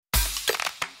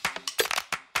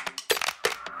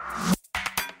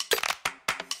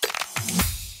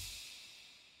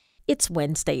It's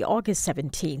Wednesday, August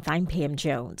 17th. I'm Pam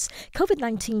Jones.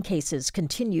 COVID-19 cases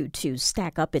continue to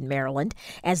stack up in Maryland.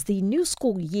 As the new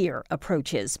school year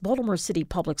approaches, Baltimore City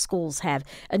Public Schools have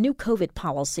a new COVID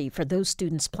policy for those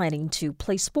students planning to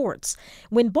play sports.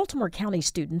 When Baltimore County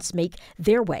students make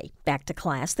their way back to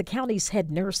class, the county's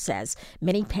head nurse says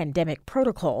many pandemic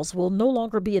protocols will no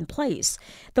longer be in place.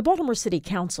 The Baltimore City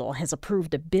Council has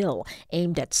approved a bill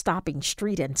aimed at stopping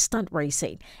street and stunt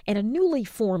racing, and a newly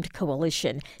formed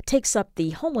coalition takes up the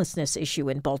homelessness issue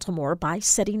in Baltimore by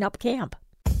setting up camp.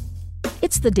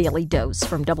 It's the Daily Dose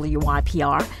from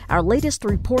WYPR, our latest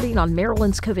reporting on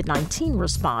Maryland's COVID-19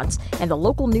 response and the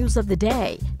local news of the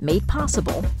day, made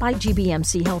possible by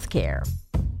GBMC Healthcare.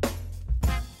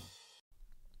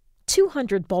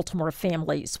 200 Baltimore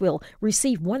families will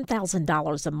receive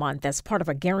 $1,000 a month as part of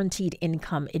a guaranteed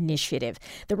income initiative.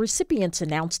 The recipients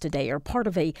announced today are part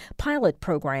of a pilot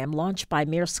program launched by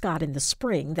Mayor Scott in the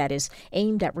spring that is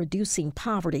aimed at reducing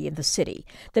poverty in the city.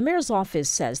 The mayor's office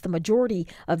says the majority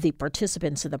of the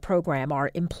participants in the program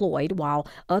are employed, while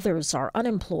others are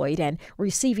unemployed and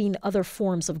receiving other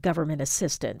forms of government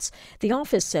assistance. The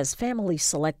office says families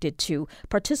selected to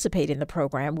participate in the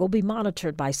program will be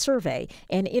monitored by survey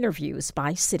and interviews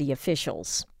by city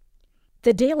officials.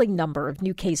 The daily number of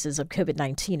new cases of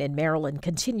COVID-19 in Maryland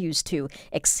continues to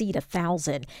exceed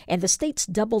 1,000, and the state's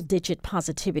double-digit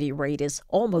positivity rate is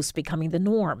almost becoming the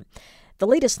norm. The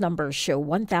latest numbers show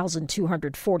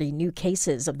 1,240 new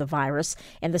cases of the virus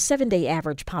and the 7-day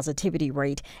average positivity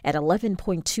rate at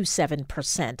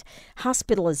 11.27%.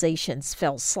 Hospitalizations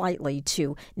fell slightly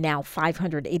to now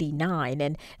 589,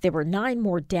 and there were 9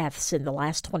 more deaths in the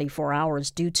last 24 hours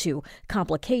due to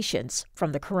complications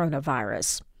from the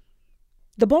coronavirus.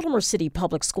 The Baltimore City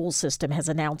Public School System has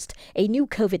announced a new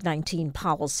COVID-19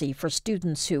 policy for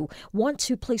students who want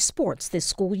to play sports this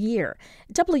school year.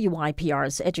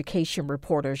 WYPR's education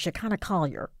reporter Shekinah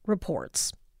Collier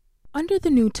reports. Under the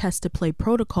new test-to-play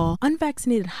protocol,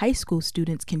 unvaccinated high school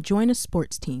students can join a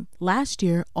sports team. Last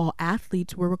year, all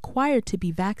athletes were required to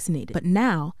be vaccinated, but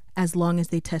now, as long as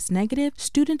they test negative,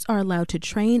 students are allowed to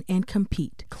train and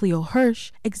compete. Cleo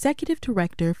Hirsch, executive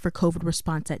director for COVID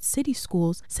response at City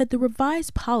Schools, said the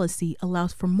revised policy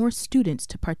allows for more students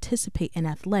to participate in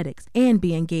athletics and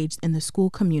be engaged in the school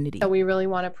community. So we really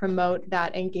want to promote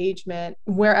that engagement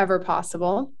wherever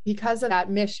possible. Because of that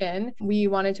mission, we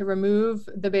wanted to remove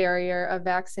the barrier of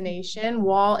vaccination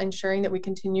while ensuring that we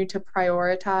continue to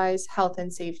prioritize health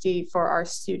and safety for our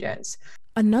students.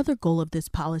 Another goal of this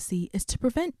policy is to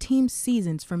prevent team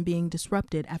seasons from being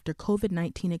disrupted after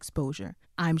COVID-19 exposure.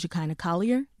 I'm Shekinah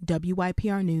Collier,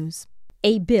 WYPR News.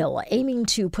 A bill aiming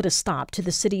to put a stop to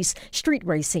the city's street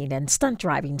racing and stunt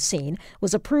driving scene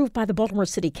was approved by the Baltimore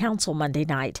City Council Monday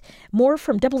night. More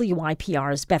from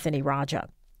WYPR's Bethany Raja.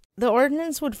 The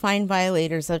ordinance would fine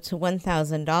violators up to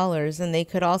 $1,000, and they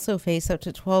could also face up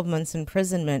to 12 months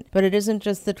imprisonment. But it isn't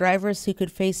just the drivers who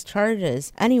could face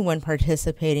charges. Anyone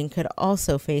participating could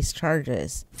also face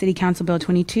charges. City Council Bill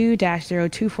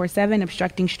 22-0247,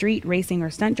 obstructing street racing or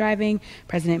stunt driving.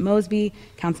 President Mosby,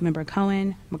 Councilmember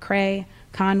Cohen, McCray,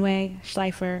 Conway,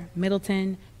 Schleifer,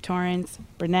 Middleton, Torrance,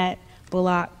 Burnett,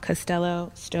 Bullock,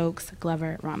 Costello, Stokes,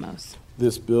 Glover, Ramos.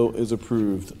 This bill is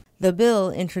approved. The bill,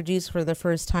 introduced for the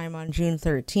first time on June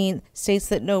 13th, states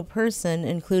that no person,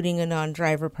 including a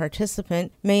non-driver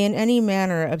participant, may in any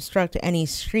manner obstruct any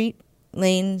street,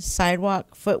 lane,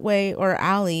 sidewalk, footway, or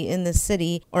alley in the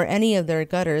city or any of their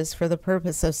gutters for the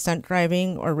purpose of stunt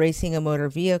driving or racing a motor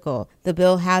vehicle. The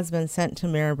bill has been sent to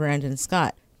Mayor Brandon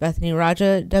Scott. Bethany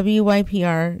Raja,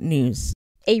 WYPR News.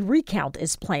 A recount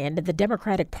is planned in the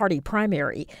Democratic Party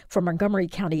primary for Montgomery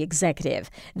County Executive.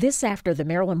 This after the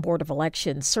Maryland Board of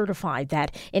Elections certified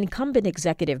that incumbent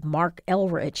executive Mark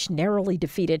Elrich narrowly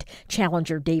defeated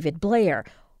challenger David Blair,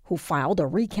 who filed a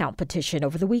recount petition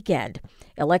over the weekend.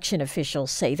 Election officials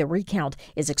say the recount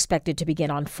is expected to begin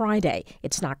on Friday.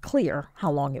 It's not clear how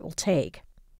long it will take.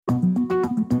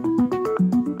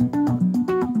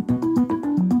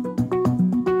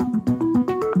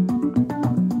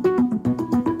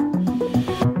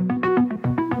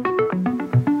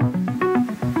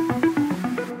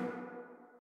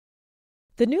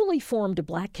 The newly formed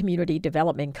Black Community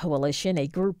Development Coalition, a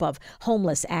group of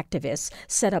homeless activists,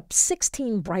 set up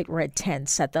 16 bright red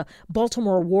tents at the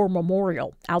Baltimore War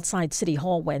Memorial outside City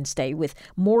Hall Wednesday, with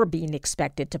more being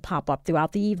expected to pop up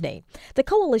throughout the evening. The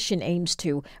coalition aims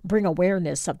to bring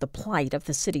awareness of the plight of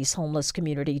the city's homeless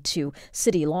community to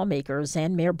city lawmakers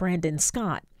and Mayor Brandon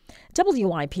Scott.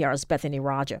 WYPR's Bethany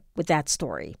Raja with that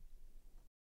story.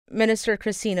 Minister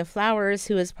Christina Flowers,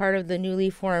 who is part of the newly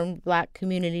formed Black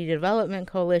Community Development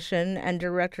Coalition and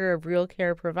director of Real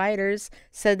Care Providers,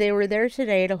 said they were there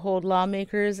today to hold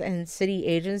lawmakers and city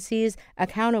agencies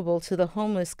accountable to the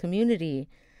homeless community.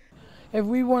 If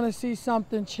we want to see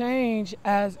something change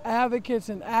as advocates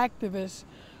and activists,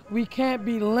 we can't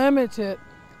be limited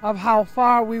of how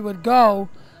far we would go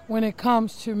when it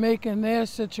comes to making their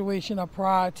situation a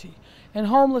priority. And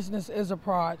homelessness is a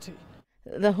priority.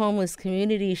 The homeless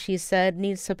community, she said,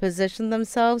 needs to position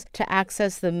themselves to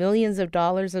access the millions of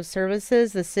dollars of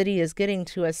services the city is getting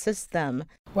to assist them.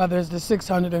 Whether it's the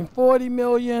 $640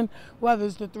 million, whether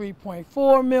it's the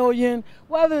 $3.4 million,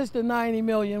 whether it's the $90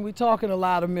 million, we're talking a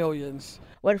lot of millions.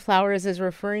 What Flowers is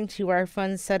referring to are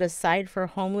funds set aside for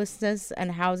homelessness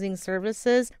and housing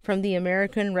services from the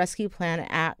American Rescue Plan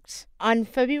Act. On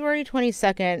February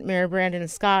 22nd, Mayor Brandon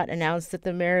Scott announced that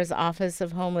the Mayor's Office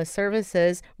of Homeless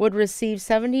Services would receive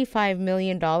 $75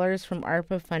 million from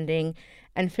ARPA funding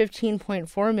and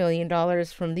 $15.4 million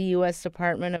from the U.S.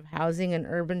 Department of Housing and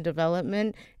Urban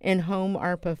Development in-home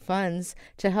ARPA funds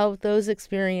to help those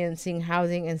experiencing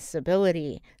housing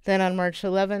instability. Then on March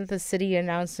 11th, the city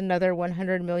announced another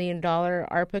 $100 million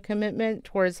ARPA commitment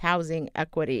towards housing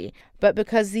equity. But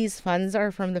because these funds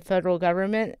are from the federal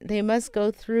government, they must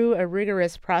go through a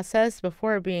rigorous process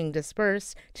before being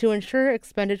dispersed to ensure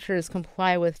expenditures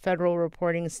comply with federal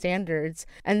reporting standards,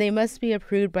 and they must be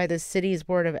approved by the city's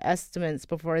Board of Estimates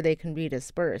before they can be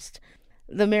dispersed.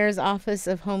 The Mayor's Office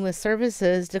of Homeless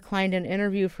Services declined an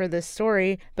interview for this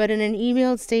story, but in an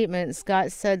emailed statement,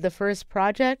 Scott said the first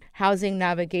project, Housing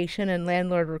Navigation and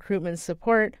Landlord Recruitment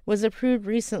Support, was approved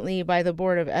recently by the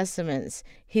Board of Estimates.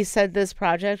 He said this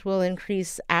project will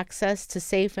increase access to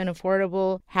safe and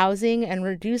affordable housing and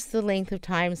reduce the length of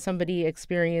time somebody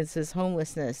experiences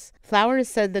homelessness. Flowers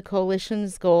said the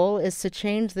coalition's goal is to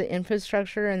change the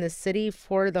infrastructure in the city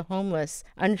for the homeless,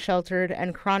 unsheltered,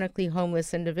 and chronically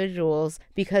homeless individuals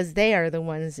because they are the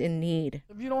ones in need.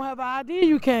 If you don't have an ID,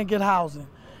 you can't get housing.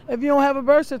 If you don't have a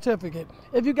birth certificate,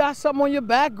 if you got something on your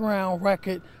background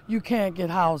record, you can't get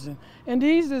housing. And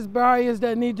these is barriers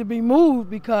that need to be moved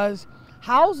because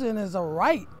housing is a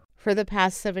right. For the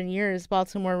past 7 years,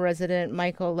 Baltimore resident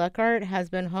Michael Leckart has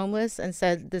been homeless and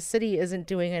said the city isn't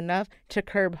doing enough to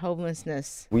curb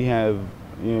homelessness. We have,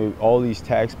 all these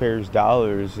taxpayers'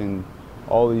 dollars and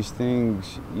all these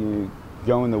things,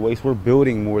 going to waste. We're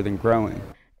building more than growing.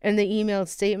 In the emailed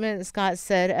statement, Scott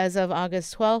said as of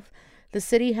August 12th, the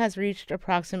city has reached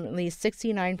approximately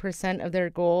 69% of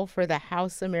their goal for the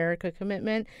House America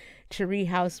commitment to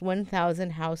rehouse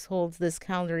 1,000 households this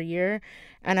calendar year,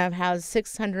 and have housed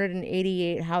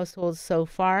 688 households so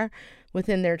far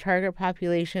within their target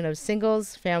population of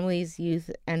singles, families, youth,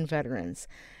 and veterans.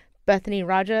 Bethany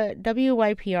Raja,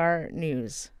 WYPR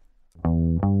News.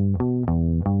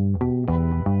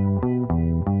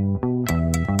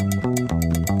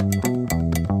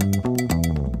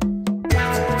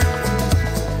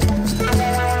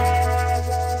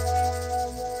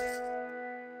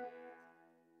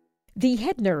 The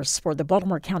head nurse for the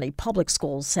Baltimore County Public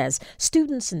Schools says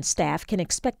students and staff can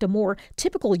expect a more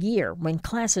typical year when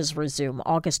classes resume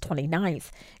August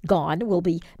 29th. Gone will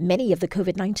be many of the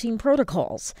COVID-19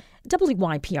 protocols.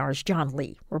 WYPR's John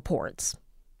Lee reports.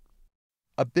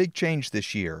 A big change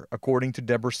this year, according to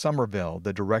Deborah Somerville,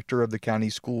 the director of the county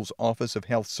school's Office of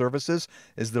Health Services,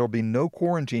 is there will be no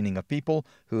quarantining of people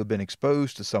who have been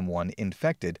exposed to someone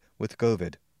infected with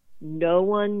COVID. No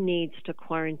one needs to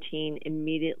quarantine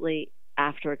immediately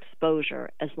after exposure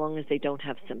as long as they don't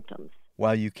have symptoms.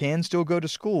 While you can still go to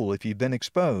school if you've been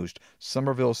exposed,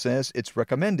 Somerville says it's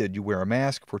recommended you wear a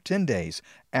mask for 10 days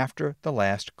after the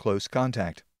last close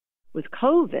contact. With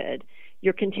COVID,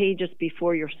 you're contagious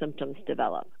before your symptoms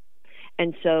develop.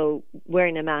 And so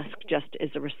wearing a mask just is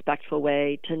a respectful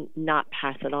way to not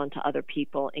pass it on to other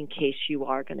people in case you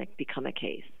are going to become a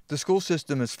case. The school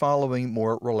system is following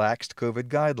more relaxed COVID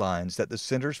guidelines that the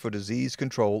Centers for Disease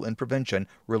Control and Prevention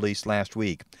released last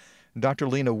week. Dr.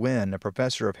 Lena Nguyen, a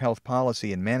professor of health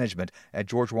policy and management at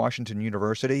George Washington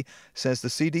University, says the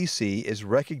CDC is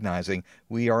recognizing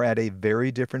we are at a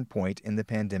very different point in the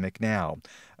pandemic now.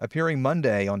 Appearing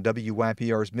Monday on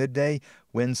WYPR's Midday,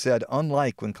 Nguyen said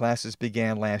unlike when classes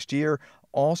began last year,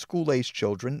 all school-aged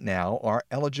children now are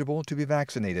eligible to be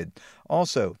vaccinated.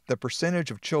 Also, the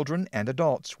percentage of children and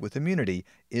adults with immunity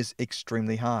is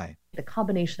extremely high. The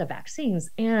combination of vaccines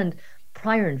and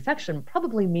prior infection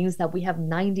probably means that we have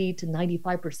 90 to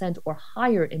 95% or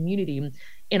higher immunity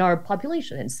in our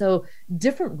population. And so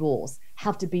different rules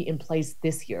have to be in place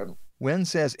this year. Nguyen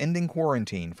says ending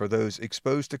quarantine for those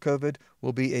exposed to COVID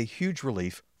will be a huge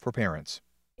relief for parents.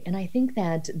 And I think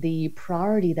that the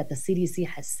priority that the CDC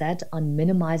has set on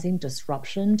minimizing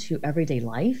disruption to everyday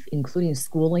life, including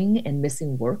schooling and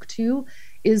missing work too,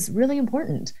 is really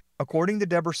important. According to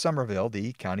Deborah Somerville,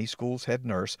 the county school's head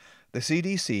nurse, the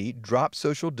CDC dropped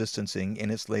social distancing in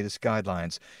its latest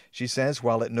guidelines. She says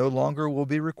while it no longer will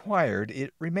be required,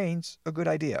 it remains a good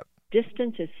idea.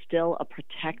 Distance is still a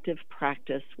protective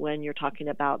practice when you're talking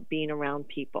about being around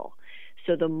people.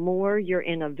 So the more you're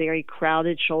in a very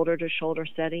crowded shoulder-to-shoulder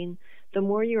setting, the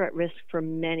more you're at risk for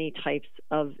many types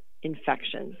of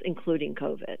infections, including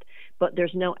COVID. But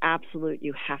there's no absolute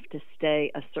you have to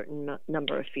stay a certain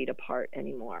number of feet apart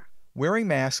anymore. Wearing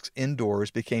masks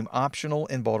indoors became optional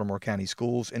in Baltimore County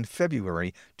schools in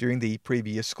February during the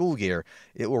previous school year.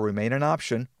 It will remain an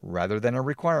option rather than a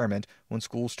requirement when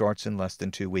school starts in less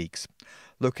than 2 weeks.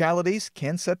 Localities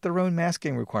can set their own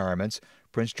masking requirements.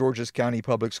 Prince George's County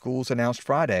Public Schools announced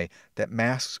Friday that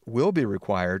masks will be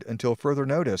required until further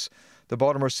notice. The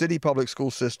Baltimore City Public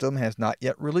School System has not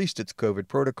yet released its COVID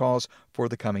protocols for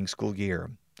the coming school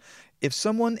year. If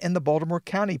someone in the Baltimore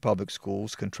County Public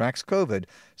Schools contracts COVID,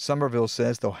 Somerville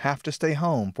says they'll have to stay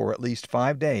home for at least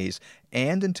 5 days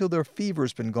and until their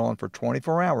fever's been gone for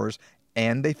 24 hours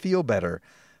and they feel better.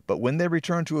 But when they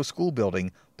return to a school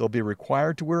building, they'll be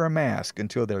required to wear a mask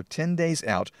until they're 10 days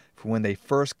out from when they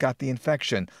first got the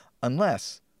infection,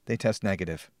 unless they test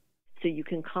negative. So you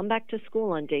can come back to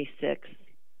school on day 6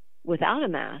 without a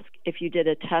mask if you did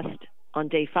a test on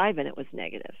day 5 and it was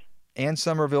negative. Ann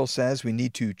Somerville says we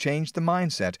need to change the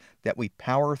mindset that we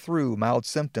power through mild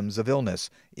symptoms of illness.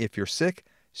 If you're sick,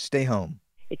 stay home.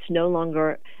 It's no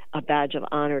longer a badge of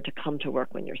honor to come to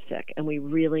work when you're sick, and we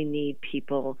really need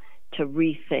people to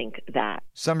rethink that.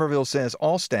 Somerville says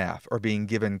all staff are being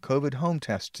given COVID home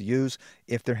tests to use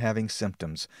if they're having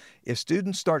symptoms. If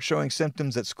students start showing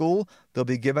symptoms at school, they'll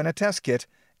be given a test kit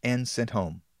and sent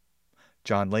home.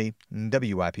 John Lee,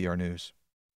 WYPR News.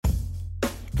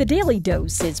 The Daily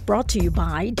Dose is brought to you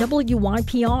by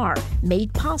WYPR,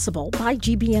 made possible by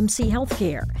GBMC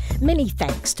Healthcare. Many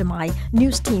thanks to my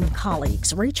news team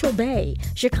colleagues Rachel Bay,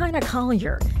 Shekinah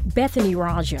Collier, Bethany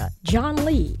Raja, John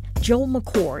Lee, Joel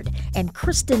McCord, and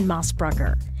Kristen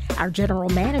Mossbrugger. Our general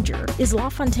manager is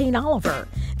LaFontaine Oliver.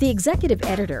 The executive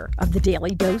editor of The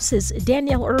Daily Dose is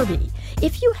Danielle Irby.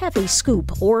 If you have a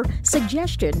scoop or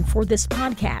suggestion for this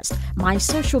podcast, my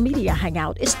social media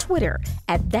hangout is Twitter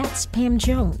 @That's Pam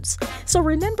Jones. So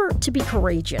remember to be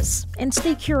courageous and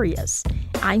stay curious.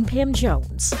 I'm Pam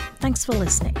Jones. Thanks for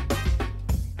listening.